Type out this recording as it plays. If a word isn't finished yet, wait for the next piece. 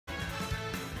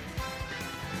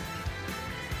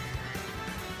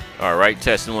All right,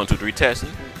 testing 1, 2, 3, testing.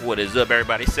 What is up,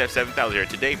 everybody? SEF7000 here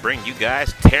today, bringing you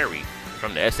guys Terry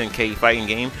from the SNK fighting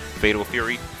game, Fatal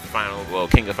Fury, Final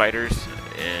King of Fighters,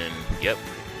 and yep,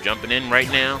 jumping in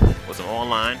right now with some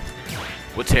online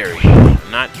with Terry.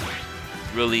 Not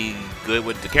really good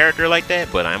with the character like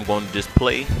that, but I'm going to just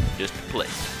play just to play.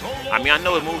 I mean, I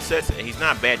know his movesets, and he's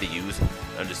not bad to use.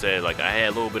 I'm just saying, like, I had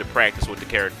a little bit of practice with the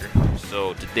character,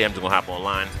 so today I'm just gonna hop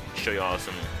online, show y'all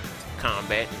some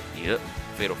combat. Yep.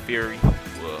 Fatal Fury,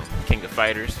 King of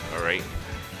Fighters, alright.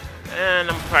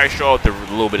 And I'm probably show out a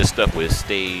little bit of stuff with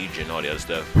stage and all the other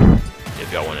stuff.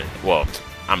 If y'all want to, well,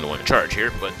 I'm the one in charge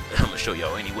here, but I'm going to show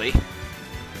y'all anyway.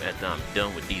 After I'm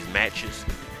done with these matches.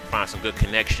 Find some good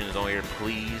connections on here,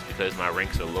 please, because my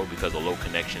ranks are low because of low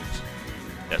connections.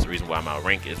 That's the reason why my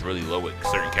rank is really low with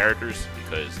certain characters,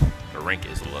 because the rank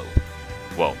is low.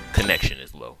 Well, connection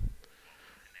is low.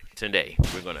 Today,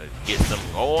 we're going to get some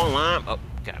online. Oh,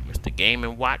 got Mr. Game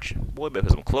and Watch. Boy, better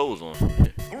put some clothes on.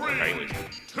 Alright,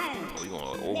 we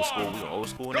going old school. We going old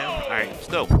school now? Alright, let's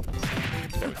go.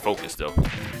 Gotta be focused, though.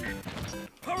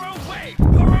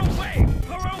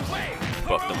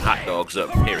 Buff them hot dogs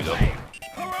up. Here we go.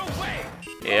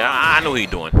 Yeah, I know what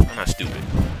he's doing. I'm not stupid.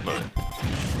 Look.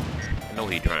 I know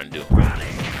what he's trying to do.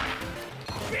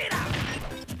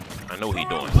 I know what he's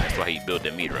doing. That's why he built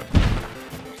that meter up.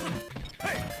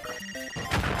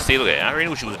 See, look at it. I already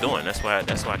knew what she was doing. That's why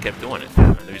I kept doing it. I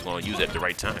knew he was going to use it at the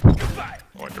right time.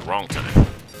 Or at the wrong time.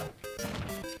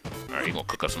 Alright, he's going to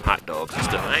cook up some hot dogs and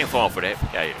stuff. I ain't falling for that.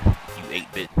 Get out of here, you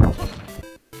 8-bit.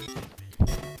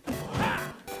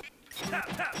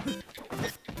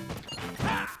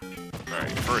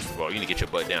 Alright, first of all, you need to get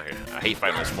your butt down here. I hate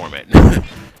fighting on this format.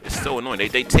 It's so annoying.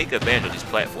 They take advantage of these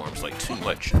platforms, like, too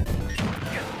much. Alright.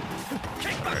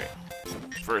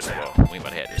 First of all, we ain't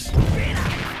about to have this.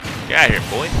 Get out of here,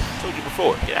 boy. I told you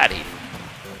before. Get out of here.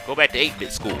 Go back to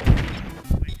 8-bit school.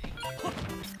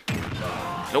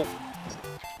 Nope.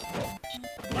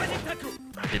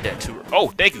 I did that too. Oh,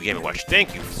 thank you, Game & Watch.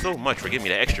 Thank you so much for giving me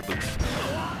that extra boost.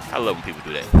 I love when people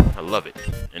do that. I love it.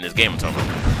 In this game I'm talking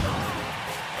about.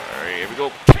 Alright, here we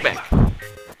go. Kick back.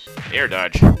 Air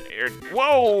dodge. Air.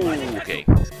 Whoa! Okay.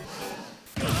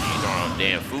 These are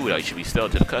damn food. I should be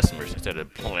selling to the customers instead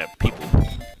of pulling at people. I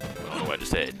don't know what I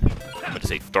just said. I'm about to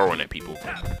say throwing at people.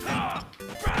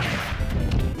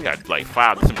 We got like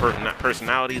 5 different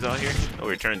personalities out here. Oh,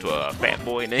 we turn into a fat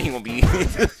boy and then he gonna be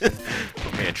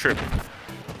man tripping.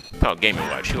 Called Game &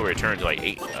 Watch. He'll return to like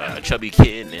a chubby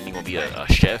kid and then he gonna be a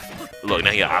chef. Look, now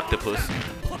he an octopus.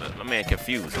 My man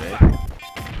confused, man.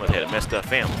 Must have had a messed up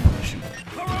family. Shoot.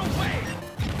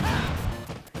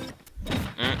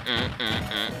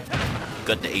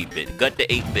 Got the 8-bit. Got the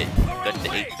 8-bit. Got the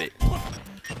 8-bit.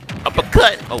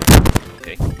 Uppercut! Oh,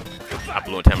 okay. I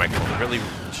blew into that microphone really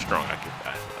strong.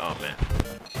 Oh, man.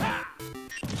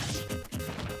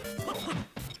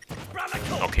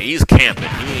 Okay, he's camping.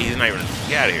 He's not even...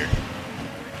 Get out of here.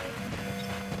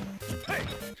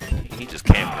 He's just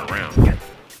camping around.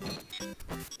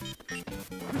 You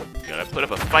gonna put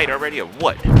up a fight already or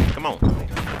what? Come on.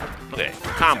 Look at that.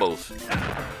 Combos.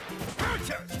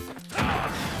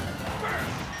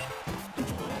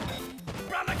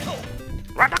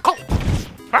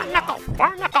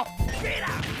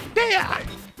 Yeah.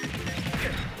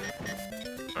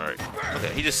 Alright.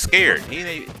 Okay, he just scared. He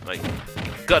ain't like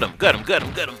gut him.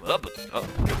 Up. Oh,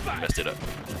 messed it up.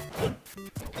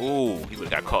 Ooh, he would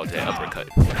have got caught to that uppercut.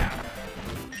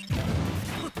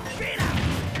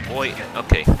 Boy,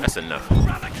 okay, that's enough.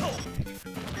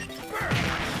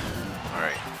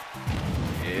 Alright.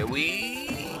 Here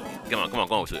we come on,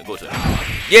 go to it.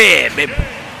 Yeah, baby.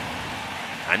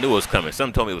 I knew it was coming.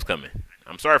 Something told me it was coming.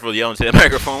 I'm sorry for yelling to the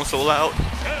microphone so loud.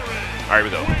 Alright, we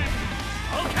go.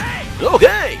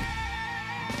 Okay.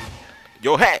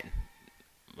 Your hat.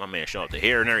 My man showing off the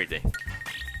hair and everything.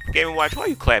 Game & Watch, why are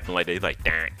you clapping like that? He's like,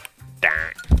 dang.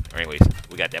 Anyways,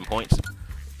 we got them points.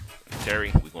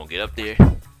 Terry, we're gonna get up there.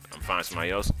 I'm finding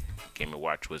somebody else. Game &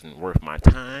 Watch wasn't worth my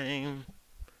time.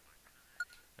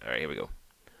 Alright, here we go.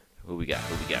 Who we got?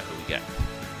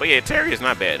 But yeah, Terry is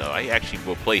not bad though. I actually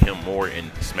will play him more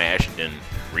in Smash than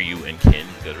Ryu and Ken,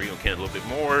 because Ryu and Ken is a little bit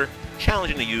more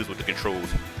challenging to use with the controls.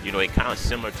 You know, they kind of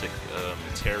similar to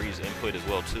Terry's input as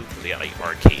well too, because they got like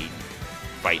arcade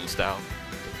fighting style,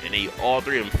 and all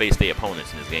 3 of them face their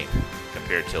opponents in this game,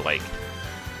 compared to like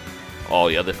all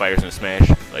the other fighters in Smash.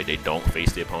 Like they don't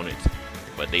face the opponents,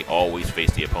 but they always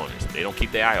face the opponents. They don't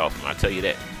keep their eye off them. I tell you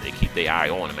that. They keep their eye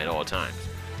on them at all times.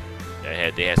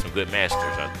 They had some good masters.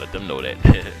 I let them know that.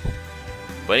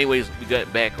 But anyways, we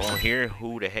got back on here.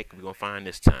 Who the heck are we gonna find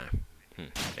this time?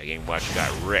 That Game & Watch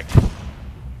got wrecked.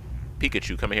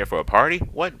 Pikachu coming here for a party?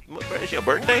 What? Is your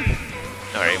birthday?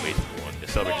 Alright, anyways, we want to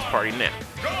celebrate this party now.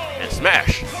 And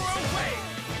smash!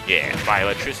 Yeah, fire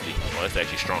electricity. Oh, that's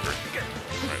actually stronger.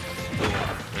 Alright,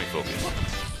 let me focus.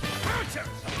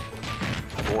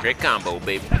 4-hit combo,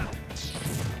 baby.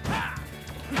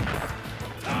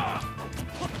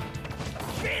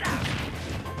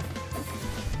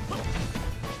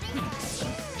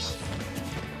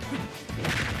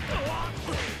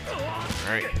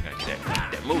 Alright, gotta keep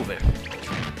that moving.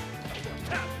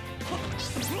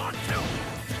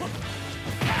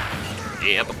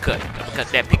 Yeah, uppercut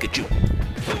that Pikachu.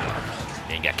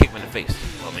 And got kicked him in the face.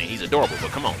 Well, I mean, he's adorable,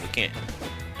 but come on, we can't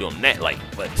do him that light.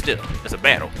 But still, it's a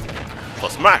battle.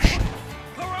 Plus smash.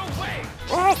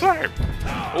 Oh, fire!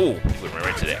 Oh, he went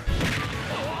right into that.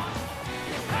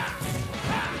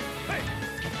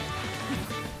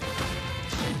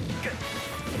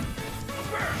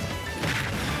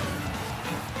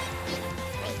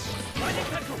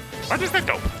 What is that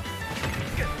go?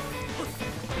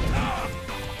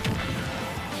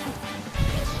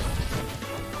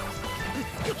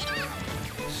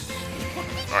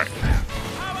 Alright.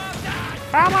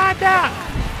 Power down!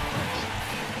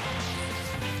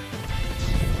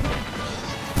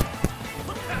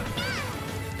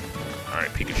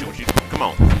 Alright, Pikachu, what you come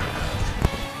on.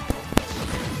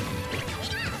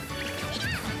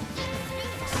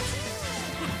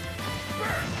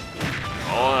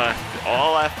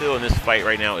 All I feel in this fight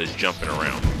right now is jumping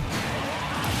around.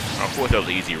 Of course, that was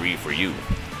an easy read for you.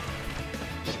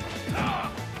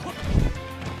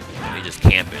 They just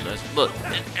camping. Look,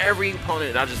 every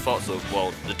opponent I just fought so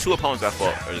well, the 2 opponents I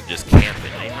fought are just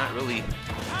camping. They're not really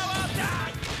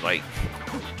like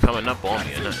coming up on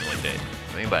me or nothing like that.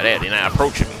 I mean by that, they're not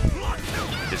approaching me.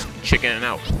 Just chickening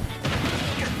out.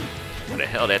 Where the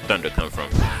hell that thunder come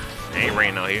from? It ain't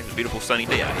raining out here. It's a beautiful sunny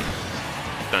day out here.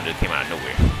 Thunder came out of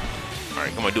nowhere.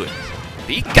 Alright, come on, do it.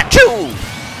 Pikachu!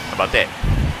 How about that?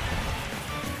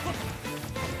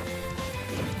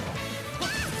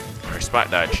 Alright, spot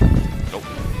dodge. Nope.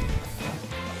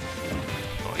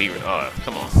 Oh,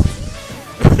 come on.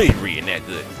 He's reading that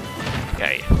good.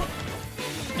 Got ya.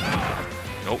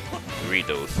 Nope. Read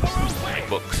those. Like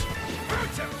books.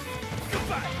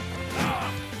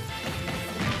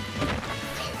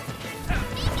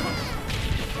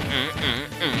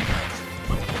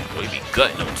 Oh, he be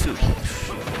gutting them too.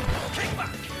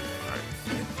 Alright.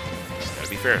 Gotta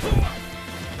be fair.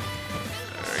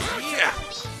 Yeah.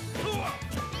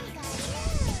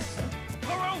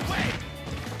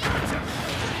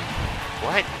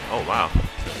 What? Oh wow.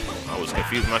 I was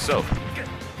confused myself.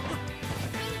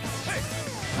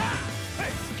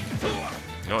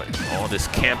 You know what? All this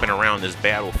camping around this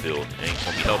battlefield ain't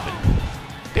gonna be helping.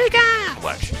 Pika!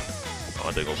 Watch. Oh,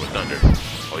 I think go for thunder.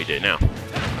 Oh, he did now.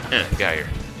 Got here.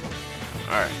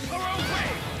 Alright.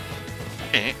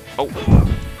 Oh.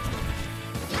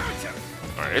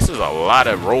 Alright, this is a lot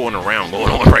of rolling around going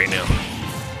on right now.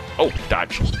 Oh,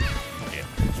 dodge. Yeah.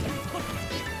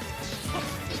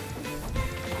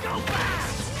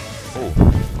 Oh,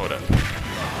 hold up.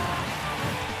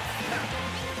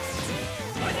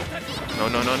 No.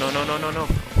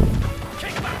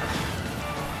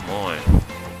 Come on.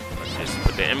 Just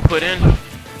put the input in.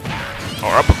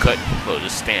 Or uppercut. Well,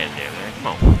 just stand there, man. Come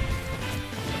on.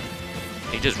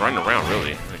 He just running around,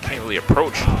 really. I can't really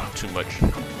approach too much.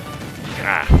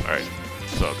 Ah, alright.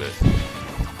 It's all good.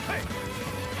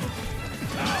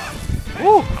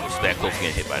 Woo! I was that close to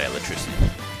getting hit by that electricity.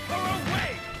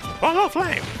 Wall of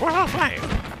flame! Wall of flame!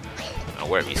 Now,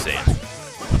 whatever he's saying.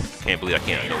 Can't believe I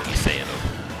can't know what he's saying, though.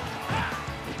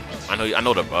 I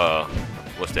know the,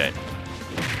 what's that?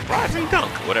 Rising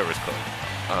Dunk, whatever it's called.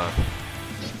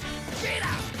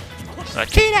 A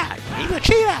cheetah! He's a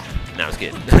cheetah! No, I was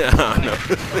kidding. No.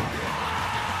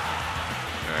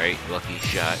 Alright, lucky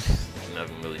shot.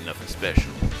 Nothing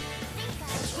special.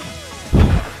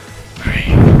 Alright.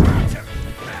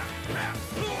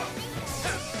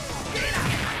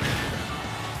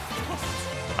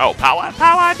 Oh,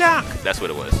 power dunk! That's what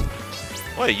it was.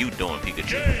 What are you doing,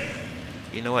 Pikachu?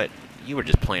 You know what? You were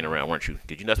just playing around, weren't you?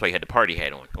 Did you? That's why you had the party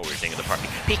hat on. Oh, we were singing the party.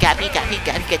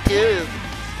 Pikachu!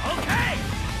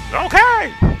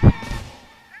 Okay!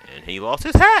 And he lost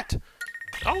his hat!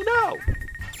 Oh no!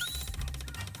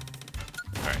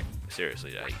 Alright,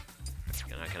 seriously,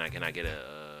 can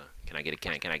I get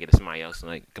a somebody else?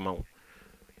 Like, come on.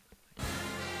 Oh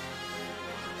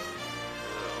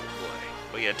boy.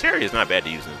 But yeah, Terry is not bad to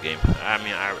use in this game. I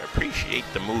mean, I appreciate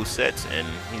the move sets, and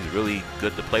he's really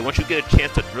good to play. Once you get a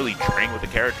chance to really train with the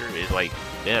character, it's like,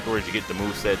 then afterwards you get the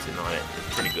move sets and all that.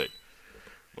 It's pretty good.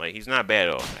 Like, he's not bad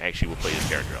at all. I actually would play this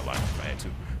character a lot if I had to.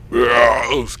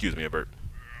 Oh, excuse me, I burped.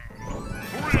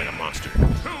 monster.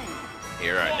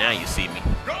 Here, right now you see me.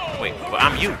 Wait, but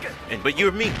I'm you, but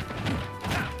you're me.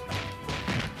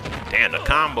 Damn, the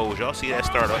combos, y'all see that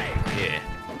start off? Yeah.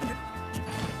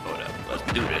 Hold up, let's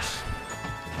do this.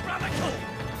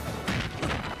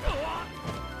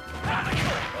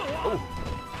 Ooh.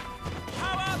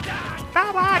 How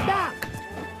about that?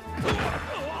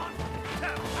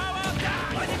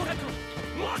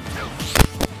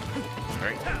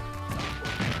 Alright.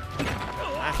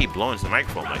 I keep blowing the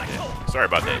microphone like that. Sorry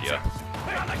about that, y'all.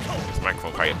 This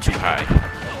microphone probably up too high.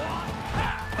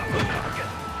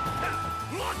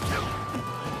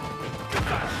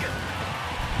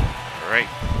 Alright.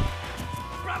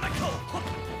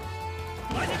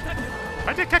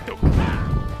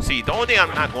 See, the only thing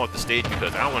I'm not going off the stage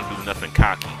because I don't want to do nothing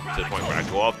cocky to the point where I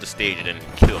go off the stage and then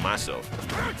kill myself.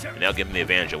 And that'll give me the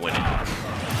advantage of winning. I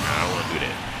don't want to do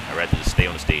that. I'd rather just stay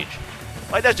on the stage.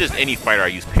 Like, that's just any fighter I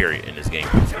use, period, in this game.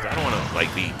 Because I don't want to,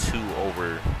 like, be too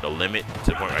over the limit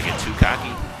to the point where I get too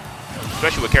cocky.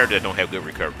 Especially with characters that don't have good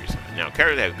recoveries. Now,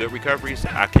 characters that have good recoveries,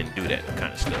 I can do that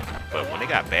kind of stuff. But when they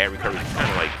got bad recoveries, it's kind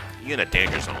of like, you're in a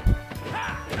danger zone.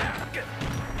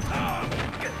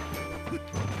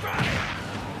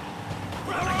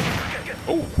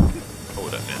 Oh,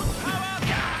 hold up, man.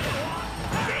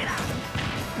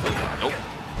 Nope.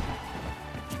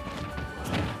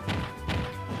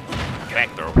 Back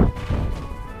throw.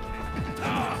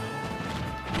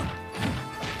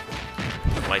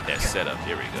 I like that setup.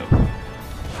 There we go.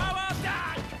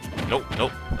 Nope,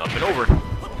 nope. Up and over.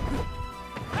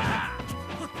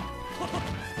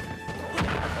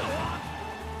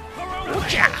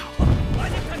 Ciao.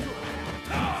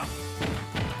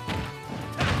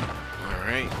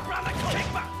 Alright.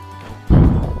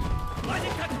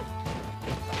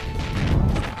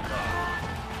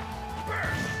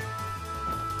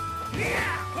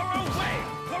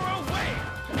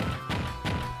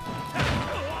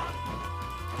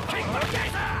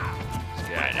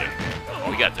 Oh,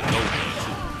 we got the gold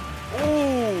too.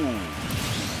 Ooh!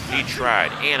 He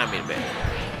tried, and I made it back.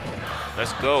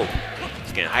 Let's go.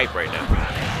 He's getting hype right now.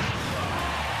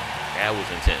 That was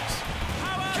intense.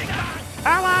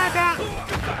 Power dunk!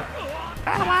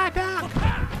 Power dunk!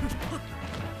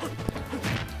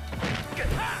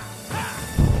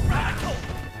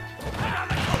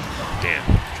 Damn,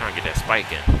 trying to get that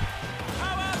spike in.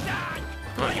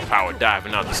 Oh, you power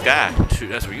diving out the sky. Shoot,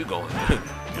 that's where you going.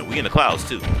 We in the clouds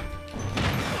too.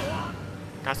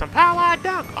 Got some power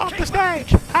dunk off the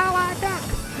stage. Power dunk.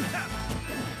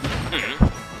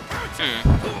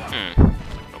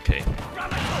 Okay.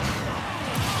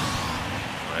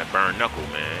 Oh, that burn knuckle,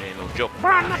 man, ain't no joke.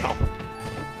 Burn knuckle.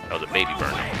 That was a baby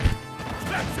burn knuckle.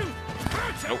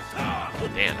 Nope.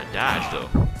 Damn, the dodge though.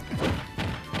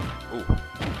 Ooh.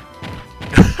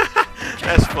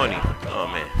 That's funny. Oh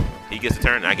man. He gets a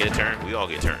turn, I get a turn, we all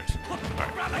get turns.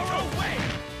 Alright.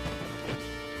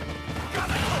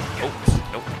 Oops,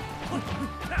 nope.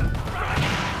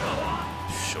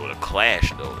 Show the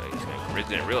clash though. It's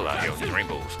getting real out here with these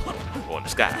rainbows. Or in the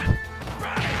sky.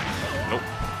 Nope.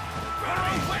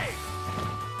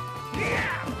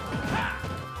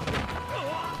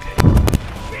 Okay.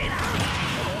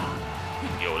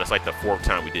 Yo, that's like the 4th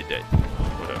time we did that.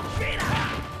 What up?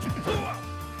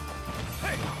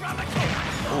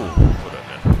 Ooh, what up,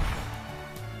 man?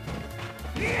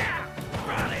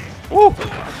 Ooh!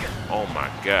 Oh my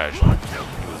gosh.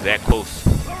 It was that close.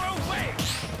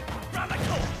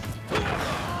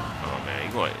 Oh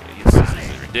man,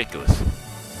 this is ridiculous.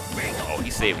 Oh,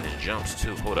 he's saving his jumps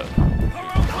too. Hold up.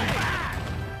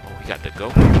 Oh, we got to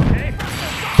go.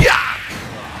 Yeah!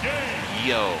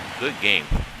 Yo, good game.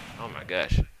 Oh my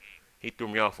gosh. He threw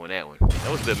me off on that one.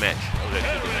 That was a good match. That was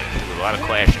actually a good match. There was a lot of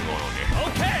clashing going on there.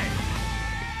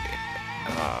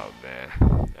 Oh man,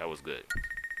 that was good.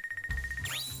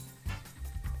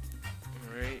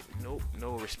 Alright, nope,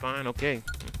 no respond, okay.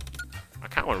 I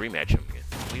kinda wanna rematch him again.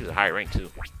 He was a high rank too.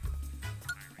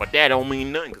 But that don't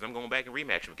mean nothing, because I'm going back and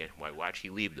rematch him again. Why, watch he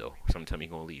leave though. Sometime he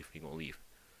gonna leave. He gonna leave.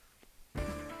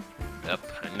 Yep,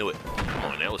 I knew it. Come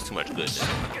on, that was too much goodness.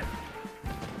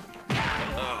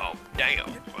 Oh,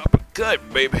 damn. Good,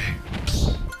 baby.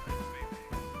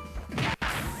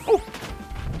 Oh!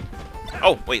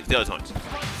 Oh, wait, the other taunts.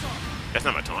 That's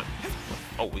not my taunt.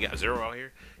 Oh, we got 0 out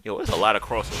here. Yo, there's a lot of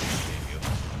crossovers in this game, yo.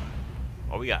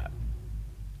 Oh, we got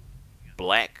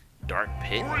black, dark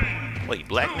pit. Wait,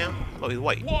 black now? Oh, he's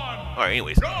white. Alright,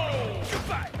 anyways. Oh,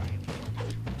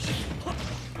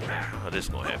 this is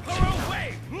gonna happen.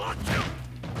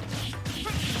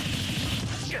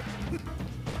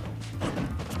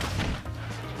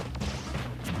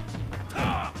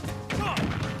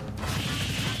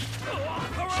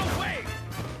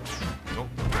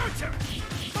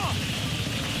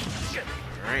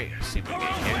 Alright, let's see what we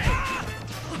get here.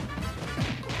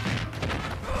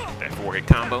 That 4-hit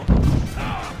combo.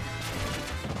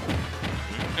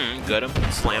 Gut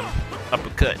him. Slam.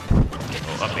 Uppercut.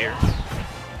 Oh, up here.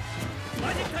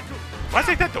 Why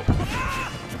take that though?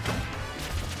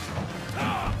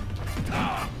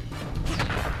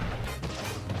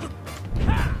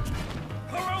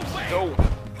 Go.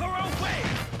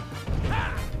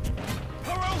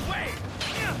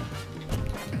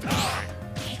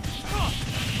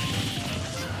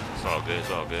 It's all good, it's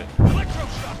all good.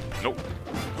 Nope.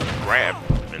 Grab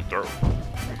and throw.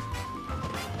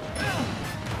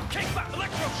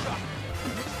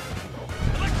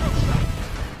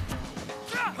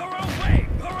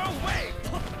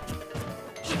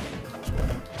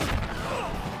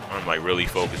 I'm like really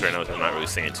focused right now, so I'm not really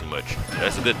saying too much.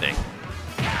 That's a good thing.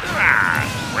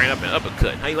 Ah, ran up and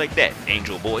uppercut. How you like that,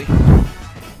 Angel Boy?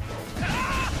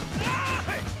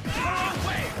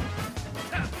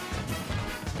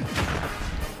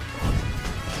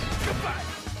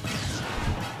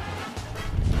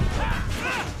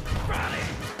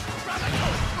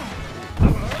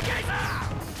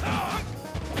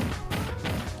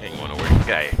 Ain't going nowhere.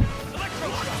 Guy.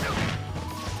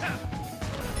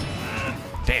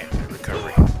 Damn,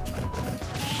 recovery.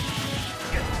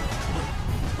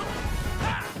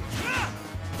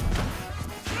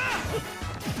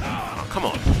 Oh, come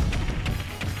on.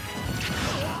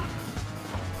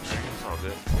 It's all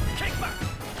good.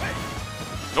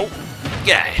 Nope.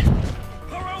 Guy.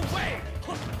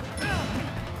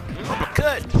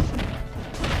 Uppercut.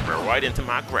 We're right into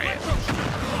my grab.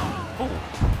 Ooh.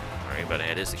 Alright, better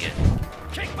add this again.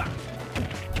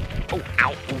 Oh,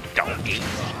 ow, oh, doggy.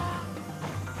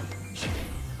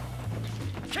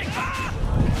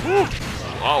 Woo.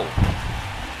 Oh.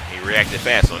 He reacted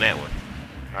fast on that one.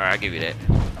 Alright, I'll give you that.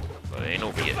 But it ain't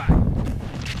over yet.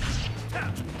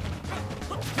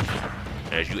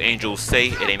 As you angels say,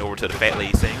 it ain't over till the fat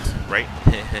lady sings, right?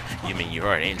 You mean you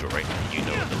are an angel, right? You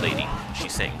know the lady, she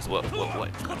sings. What I'm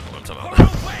talking about.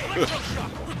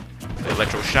 The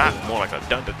electro shock, more like a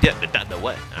dun dun dun dun dun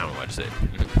what? I don't know what I said.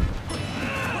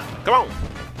 Come on!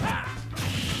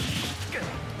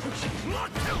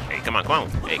 Hey, come on, come on!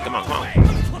 Hey, come on, come on!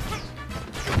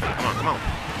 Come on, come on!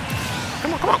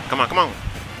 Come on, come on, come on, come on!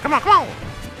 Come on, come on!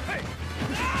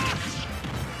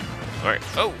 All right.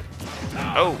 Oh,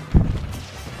 oh!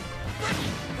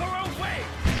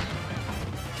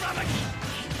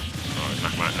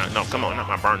 No, come on, not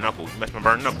my burn knuckle. You messed my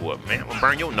burn knuckle up, man. I'm gonna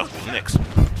burn your knuckles next.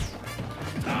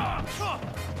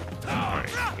 Alright,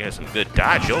 getting some good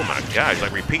dodge. Oh my god, it's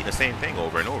like repeating the same thing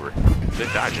over and over.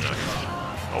 Good dodging on here.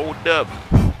 Oh, dub.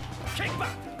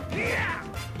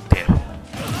 Damn.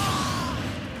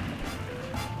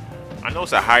 I know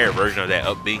it's a higher version of that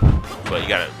up B, but you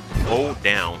gotta hold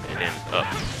down and then up.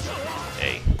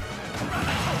 Hey.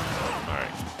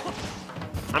 Alright.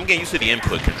 I'm getting used to the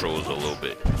input controls a little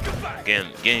bit.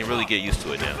 Again, really get used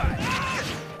to it now.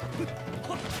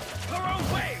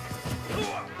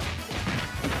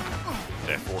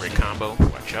 That 4-hit combo,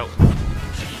 watch out.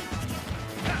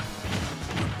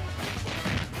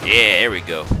 Yeah, there we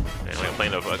go. Man, like I'm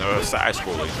playing a side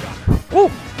scroller. Woo!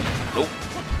 Nope.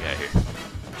 Get out of here.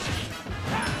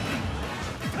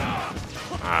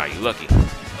 Ah, you lucky.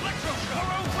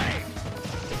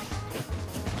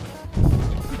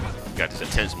 Got this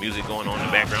intense music going on in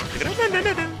the background.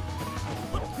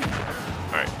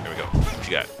 Alright, here we go. What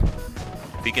you got?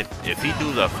 If he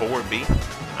do the forward B,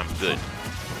 I'm good.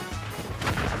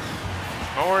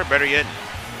 Or better yet, I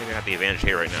think I got the advantage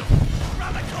here right now.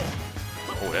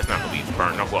 Oh, that's not gonna be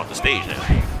burned knuckle off the stage now.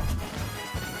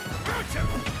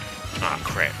 Ah,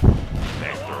 crap.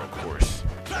 Back throw, of course.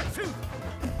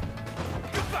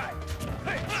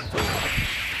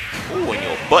 Ooh, in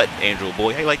your butt, Angel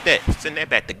Boy. How you like that? Send that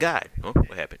back to God. Oh,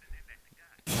 what happened?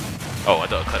 Oh, I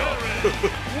thought it cut off.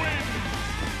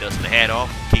 Dusting the hat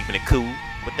off, keeping it cool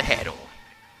with the hat on.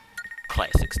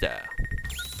 Classic style.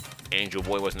 Angel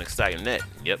Boy wasn't expecting that.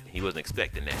 Yep, he wasn't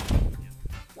expecting that.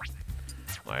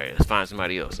 Alright, let's find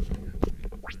somebody else.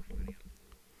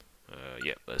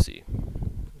 Yep, let's see.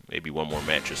 Maybe one more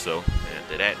match or so. And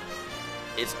after that,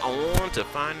 it's on to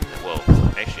find, well,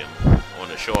 actually, I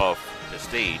want to show off the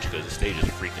stage because the stage is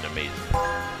freaking amazing.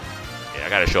 Yeah, I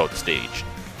gotta show off the stage.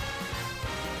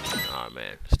 Oh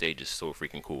man, the stage is so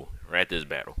freaking cool. Right at this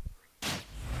battle.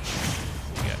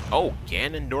 Oh,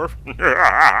 Ganondorf. 3,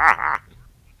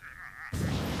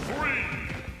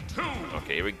 2,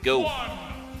 Okay, here we go. 1,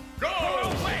 go!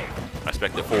 I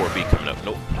expect the forward B coming up.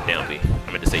 Nope, down B.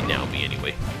 I meant to say down B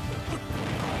anyway.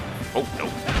 Oh,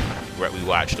 nope. Right, we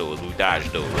watched those. We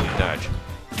dodged those. We dodged.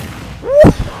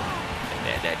 And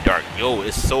that that dark. Yo,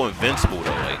 it's so invincible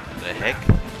though. Like, the heck?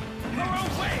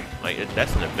 Like,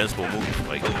 that's an invincible move.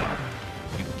 Like,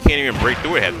 you can't even break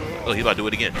through it. Oh, he's about to do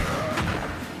it again.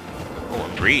 Oh,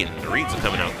 I'm reading. The reads are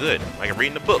coming out good. Like I'm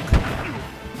reading the book.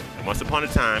 Once upon a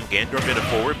time, Ganondorf did a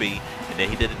forward B, and then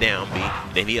he did a down B,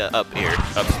 then he up air,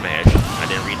 up smash. I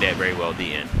didn't read that very well at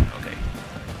the end. Okay.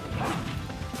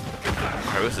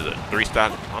 Alright, this is a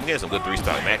 3-stock. I'm getting some good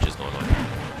 3-stock matches going on.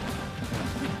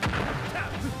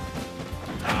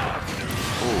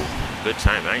 Ooh, good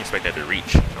time. I didn't expect that to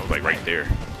reach. I was like right there.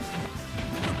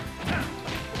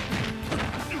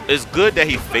 It's good that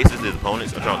he faces his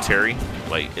opponents. I'm talking Terry.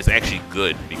 Like, it's actually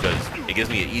good because it gives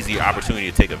me an easy opportunity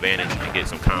to take advantage and get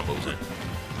some combos in.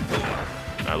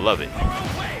 I love it.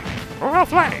 Royal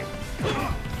Flame.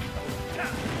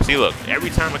 See, look, every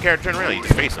time a character turns around, you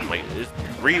just face him. Like,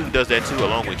 Ryu does that too,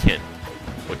 along with Ken.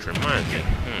 Which reminds me,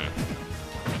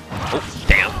 oh,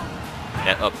 damn.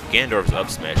 That Ganondorf's up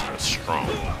smash is strong.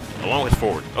 Along with his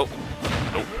forward. Oh,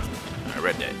 nope. I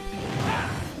read that.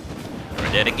 I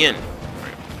read that again.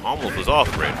 Almost was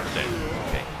off red for that.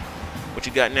 Okay. What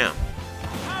you got now?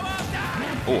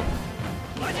 Oh.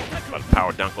 About to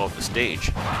power dunk off the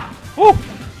stage. Woo!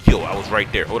 Yo, I was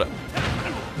right there. Hold up.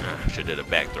 Nah, should have did a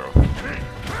back throw.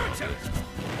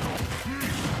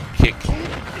 Kick.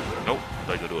 Nope.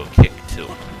 Thought you do a kick too.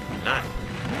 Not.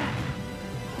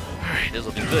 Alright, this is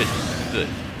looking good. Good.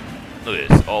 Look at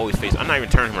this. Always face. I'm not even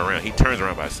turning him around. He turns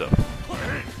around by himself.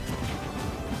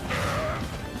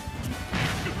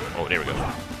 Oh, there we go.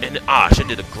 And I should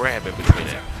did a grab in between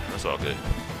that. That's all good.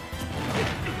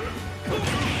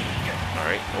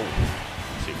 Alright. Oh.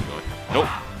 Let's see if we're going. Nope.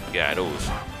 Got those.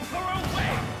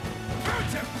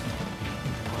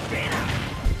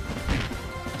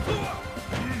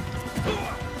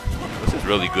 This is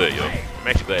really good, yo. I'm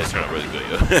actually glad it's turned out really good,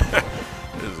 yo.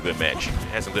 This is a good match.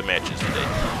 Had some good matches today.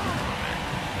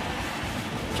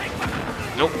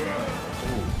 Nope.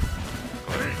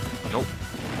 Nope.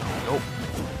 Nope.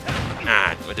 Nah,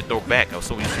 I had to throw back. I was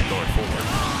so used to going forward.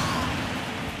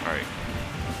 Alright.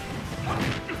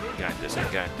 Got this. I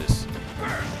got this.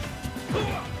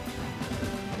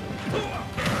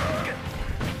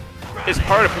 It's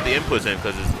hard to put the inputs in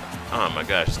because it's, oh my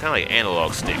gosh, it's kind of like an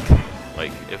analog stick.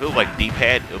 Like, if it was like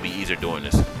D-pad, it would be easier doing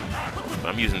this. But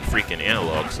I'm using freaking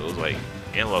analog, so it was like,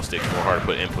 analog stick's more hard to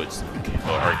put inputs,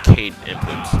 or arcade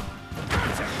inputs.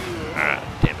 Ah,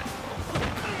 damn it.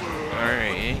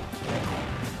 Alright.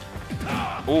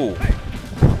 Ooh.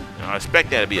 I expect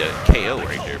that to be a KO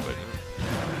right there, but.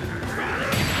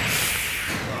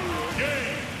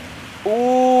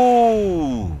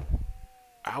 Ooh.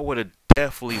 I would have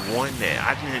definitely won that.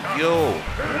 I didn't. Yo.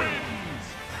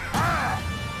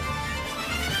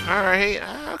 Alright.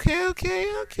 Okay.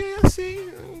 I see.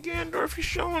 Ganondorf is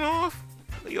showing off.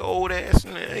 Your old ass.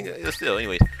 Still,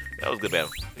 anyways. That was a good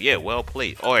battle. Yeah, well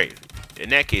played. Alright. In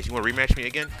that case, you want to rematch me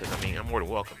again? Because, I mean, I'm more than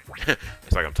welcome.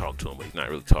 It's like I'm talking to him, but he's not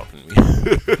really talking to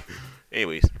me.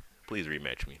 Anyways, please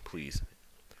rematch me. Please.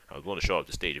 I was going to show up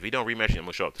the stage. If he don't rematch me, I'm going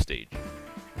to show up the stage.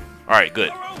 Alright,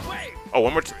 good. Oh,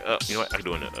 one more you know what? I can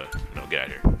do it. No, get out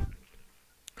of here.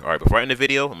 Alright, before I end the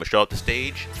video, I'm going to show up the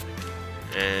stage.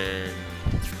 And,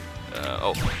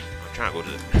 oh, I'm trying to go to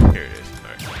the, here it is.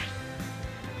 Alright.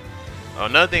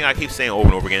 Another thing I keep saying over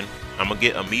and over again, I'm going to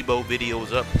get amiibo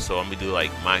videos up, so I'm going to do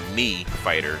like my me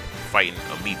fighter fighting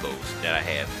amiibos that I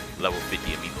have, level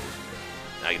 50 amiibos.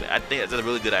 I think that's a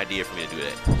really good idea for me to do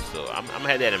that, so I'm going to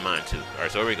have that in mind too.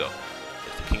 Alright, so here we go.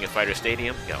 It's the King of Fighters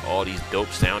Stadium, got all these dope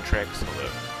soundtracks. Hold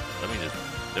up.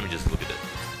 Let me just look at it.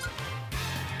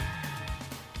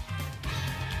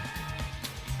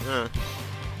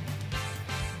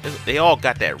 They all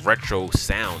got that retro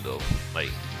sound though,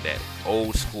 like that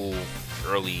old school,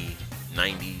 early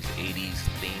 90s, 80s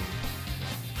theme.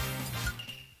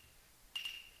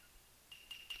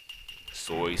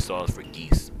 Soy sauce for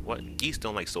geese. What? Geese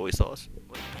don't like soy sauce?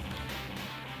 What?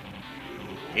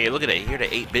 Hey, look at that. Hear the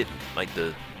 8-bit, like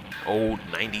the old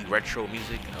 90 retro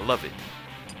music? I love it.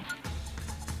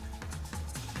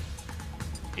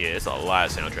 Yeah, it's a lot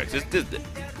of soundtracks.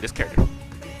 This character.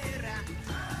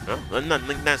 Huh?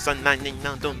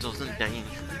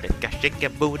 Shake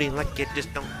your booty like you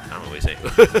just don't. I don't know what he's saying.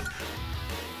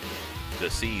 The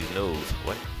sea knows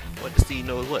what? What the sea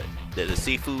knows what? There's a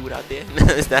seafood out there?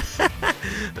 Let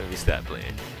me stop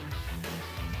playing.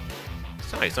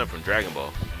 Sounds like something from Dragon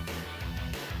Ball.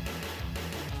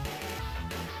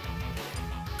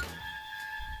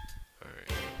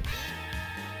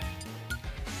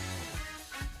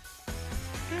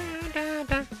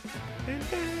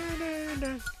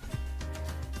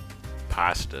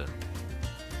 Pasta.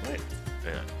 What?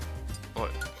 Yeah.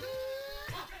 What?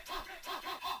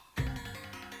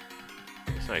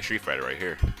 Nice Street Fighter right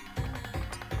here.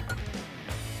 Yeah,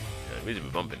 we been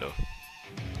bumping though.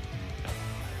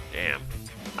 Damn.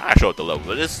 I show up the level,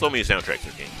 but there's so many soundtracks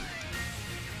in the game.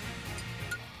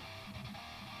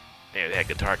 Man, that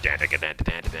guitar.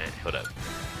 Hold up.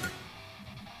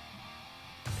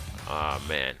 Oh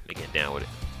man, they get down with it.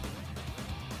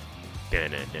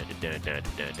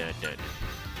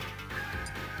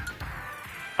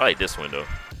 I like this one though.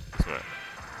 This one.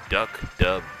 Duck,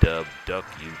 dub, dub, duck,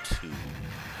 you too.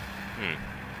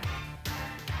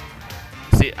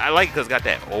 See, I like it because it's got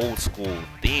that old school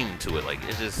theme to it. Like,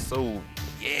 it's just so,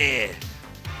 yeah.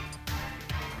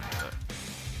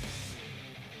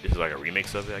 This is like a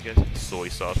remix of it, I guess. Soy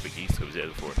sauce spaghetti, because we said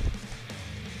it before.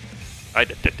 I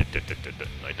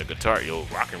like the guitar, yo,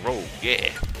 rock and roll,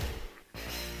 yeah.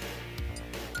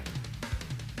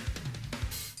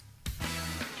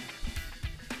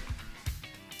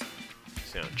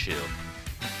 Sound chill.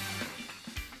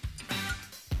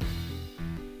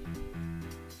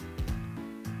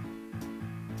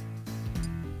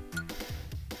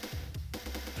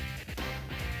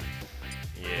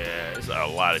 Yeah, there's a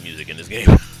lot of music in this game.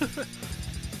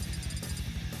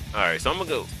 Alright, so I'm gonna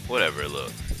go, whatever,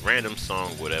 look. Random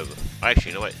song, whatever.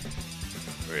 Actually, you know what?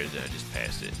 Where is that? I just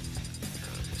passed it.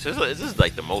 So this is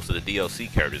like the most of the DLC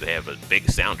characters that have a big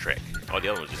soundtrack. All the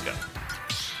other ones just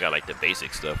got like the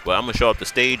basic stuff. But I'm gonna show up the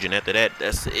stage, and after that,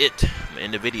 that's it. I'm gonna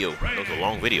end the video. That was a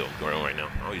long video going on right now.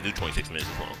 I always do 26 minutes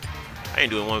this long. I ain't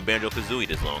doing one with Banjo-Kazooie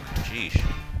this long. Jeez.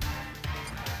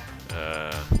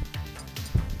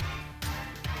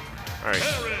 Alright.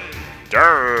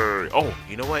 Oh,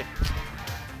 you know what?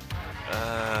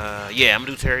 Yeah, I'm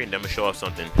gonna do Terry, and then I'm gonna show off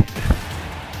something.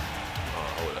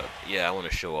 Hold up. Yeah, I want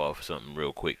to show off something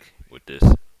real quick with this.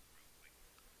 Oh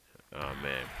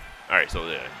man. Alright, so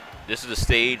this is the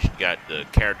stage. Got the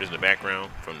characters in the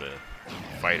background from the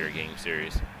fighter game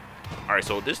series. Alright,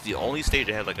 so this is the only stage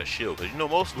that has like a shield. Because you know,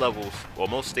 most levels, well,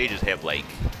 most stages have like,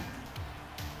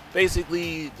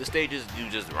 basically, the stages you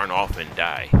just run off and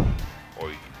die.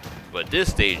 But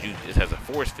this stage, it has a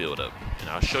force field up. And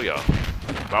I'll show y'all.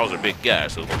 Bowser's a big guy,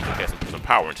 so we'll get some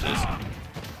power into this.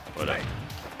 But,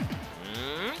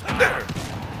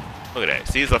 look at that.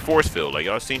 See, it's a force field. Like,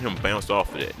 y'all seen him bounce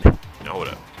off of it. Now, hold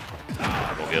up.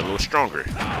 I'm gonna get a little stronger.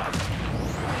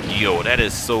 Yo, that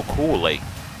is so cool. Like,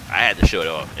 I had to show it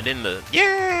off. And then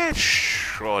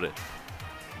all the.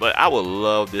 But I would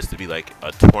love this to be like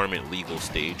a tournament legal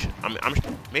stage.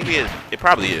 Maybe it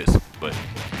probably is, but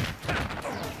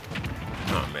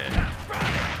oh man,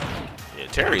 yeah,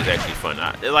 Terry is actually fun.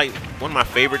 They're like one of my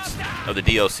favorites of the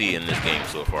DLC in this game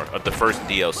so far. Of the first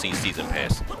DLC season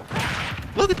pass.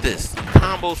 Look at this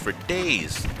combos for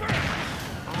days.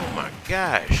 Oh my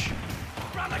gosh.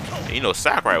 And, you know,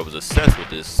 Sakurai was obsessed with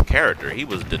this character. He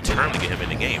was determined to get him in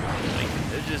the game. Like,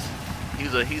 it's just.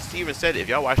 He's even said, if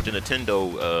y'all watched the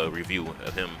Nintendo review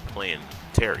of him playing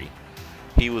Terry,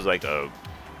 he was like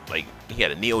he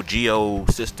had a Neo Geo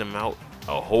system out,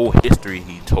 a whole history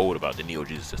he told about the Neo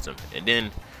Geo system, and then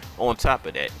on top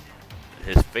of that,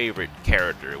 his favorite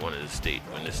character on this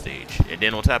stage, and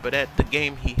then on top of that, the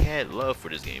game he had love for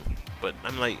this game. But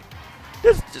I'm like,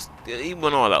 he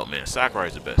went all out, man.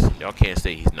 Sakurai's the best. Y'all can't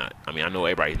say he's not. I mean, I know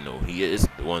everybody know he is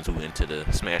the ones who into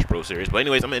the Smash Bros series. But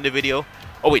anyways, I'm gonna end the video.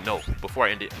 Oh wait, no. Before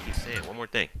I end it, I'm just saying one more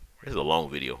thing. This is a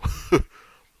long video.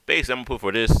 Basically, I'm gonna put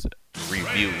for this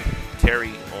review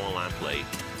Terry Online Play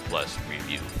plus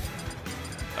review.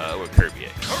 Where Kirby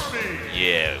at? Kirby!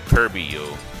 Yeah, Kirby,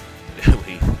 yo.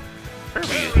 Kirby.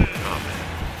 Oh man,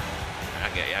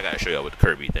 I gotta show y'all with the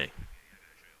Kirby thing.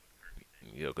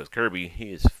 Yo, because Kirby,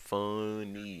 he is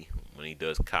funny when he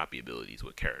does copy abilities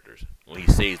with characters. When he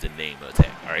says the name of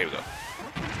attack. Alright, here we go.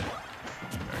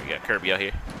 Alright, we got Kirby out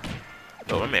here.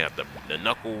 Oh, my man got the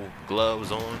knuckle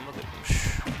gloves on. Look at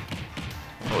him.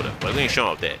 Hold up. Well, we ain't showing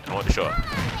off that. I want to show off.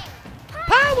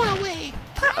 Power wave!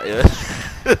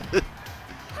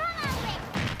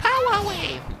 Power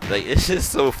wave! Like, it's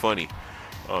just so funny.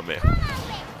 Oh, man.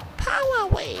 Power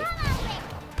wave!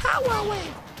 Power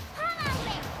wave!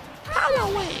 Power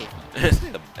wave!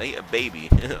 A baby.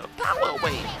 Power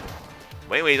wave!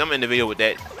 But anyways, I'm in the video with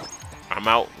that. I'm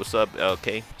out. What's up?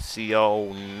 Okay. See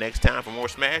y'all next time for more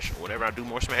Smash. Whenever I do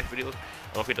more Smash videos.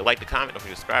 Don't forget to like the comment. Don't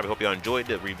forget to subscribe. I hope y'all enjoyed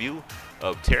the review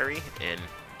of Terry. And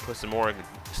put some more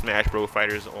Smash Bros.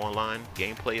 Fighters online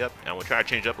gameplay up. And I'm going to try to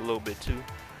change up a little bit too.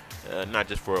 Not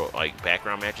just for like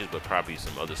background matches, but probably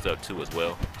some other stuff too as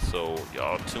well. So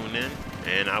y'all tune in.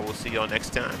 And I will see y'all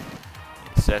next time.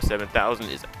 SEF7000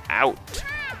 is out.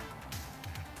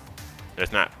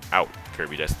 That's not out,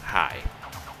 Kirby. That's high.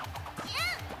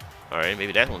 Alright,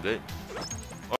 maybe that one good.